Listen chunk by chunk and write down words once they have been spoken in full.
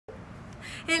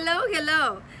Hello,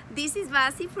 hello. This is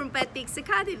Vasi from PetPIX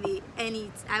Academy, and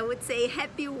it's, I would say,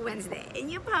 happy Wednesday.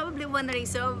 And you're probably wondering,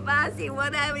 so Vasi,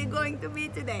 what are we going to be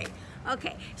today?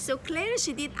 Okay, so Claire,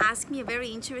 she did ask me a very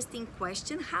interesting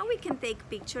question, how we can take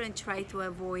picture and try to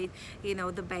avoid,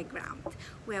 the background.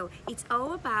 Well, it's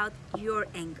all about your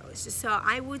angles. So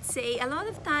I would say a lot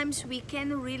of times we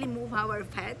can really move our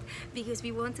pet because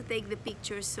we want to take the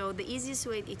picture, so the easiest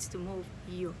way is to move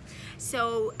you.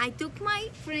 So I took my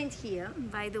friend here.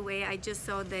 By the way, I just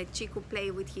saw that Chico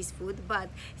play with his food, but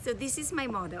so this is my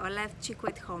mother. I left Chico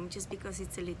at home just because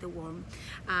it's a little warm.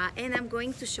 And I'm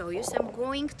going to show you. So I'm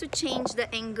going to change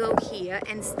the angle here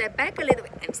and step back a little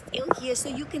bit. I'm still here so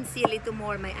you can see a little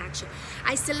more my action.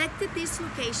 I selected this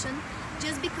location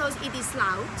just because it is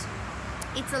loud.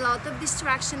 It's a lot of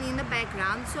distraction in the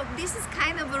background. So this is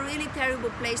kind of a really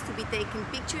terrible place to be taking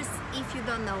pictures if you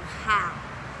don't know how.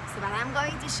 So but I'm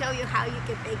going to show you how you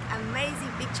can take amazing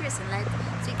pictures, and let's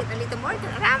tweak it a little more.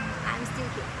 I'm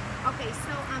still here. Okay,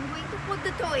 so I'm going to put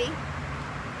the toy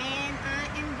and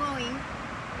I am going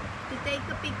to take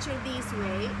a picture this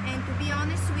way, and to be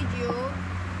honest with you,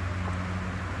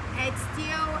 it's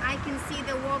still, I can see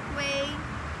the walkway.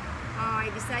 Oh,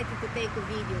 I decided to take a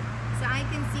video. So I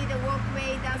can see the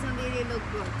walkway doesn't really look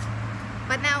good.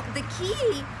 But now the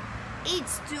key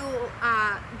is to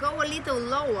go a little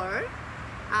lower,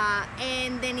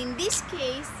 and then in this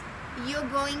case, you're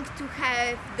going to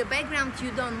have the background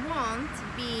you don't want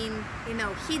being,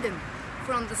 hidden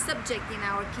from the subject, in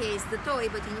our case the toy,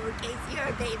 but in your case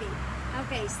your baby.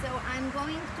 Okay, so I'm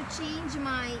going to change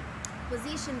my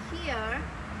position here,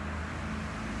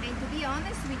 and to be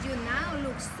honest with you, now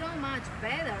looks so much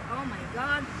better. Oh my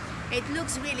god, it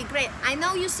looks really great. I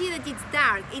know you see that it's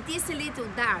dark, it is a little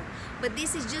dark, but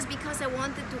this is just because I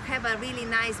wanted to have a really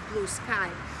nice blue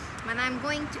sky. And I'm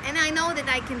going to, and I know that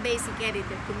I can basic edit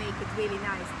it to make it really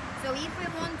nice. So if I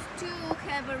want to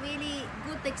have a really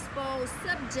good exposed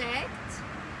subject,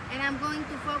 and I'm going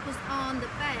to focus on the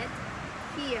pet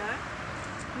here,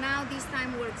 now this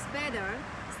time works better.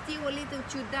 Still a little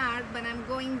too dark, but I'm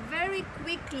going very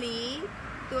quickly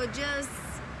to adjust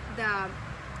the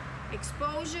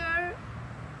exposure,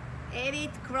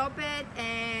 edit, crop it,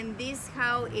 and this is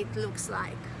how it looks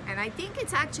like. And I think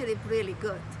it's actually really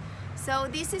good. So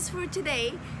this is for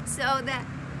today. So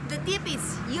the tip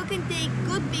is you can take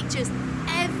good pictures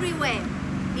everywhere.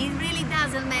 It really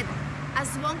doesn't matter,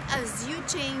 as long as you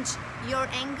change your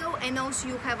angle and also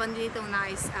you have a little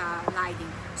nice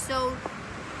lighting. So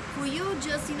for you,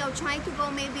 just try to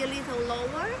go maybe a little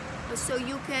lower so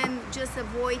you can just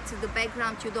avoid the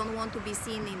background you don't want to be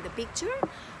seen in the picture.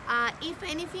 If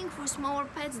anything, for smaller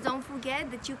pets, don't forget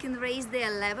that you can raise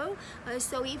their level.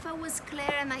 So if I was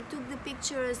Claire and I took the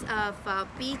pictures of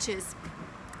Peaches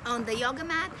on the yoga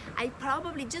mat, I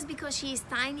probably, just because she is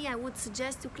tiny, I would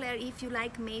suggest to Claire, if you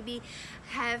like, maybe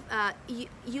have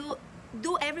you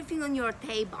do everything on your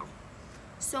table.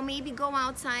 So maybe go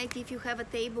outside. If you have a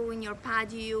table in your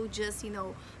patio, just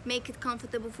make it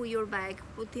comfortable for your back,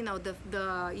 put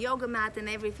the yoga mat and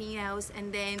everything else,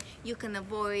 and then you can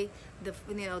avoid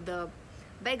the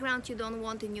background you don't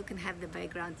want, and you can have the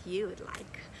background you would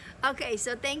like. Okay,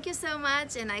 so thank you so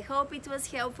much, and I hope it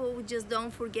was helpful. Just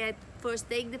don't forget, first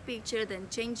take the picture, then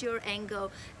change your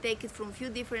angle, take it from a few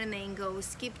different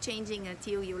angles, keep changing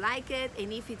until you like it.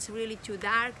 And if it's really too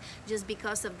dark just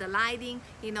because of the lighting,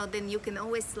 then you can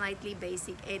always slightly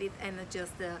basic edit and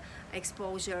adjust the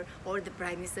exposure or the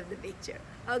brightness of the picture.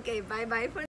 Okay, bye bye for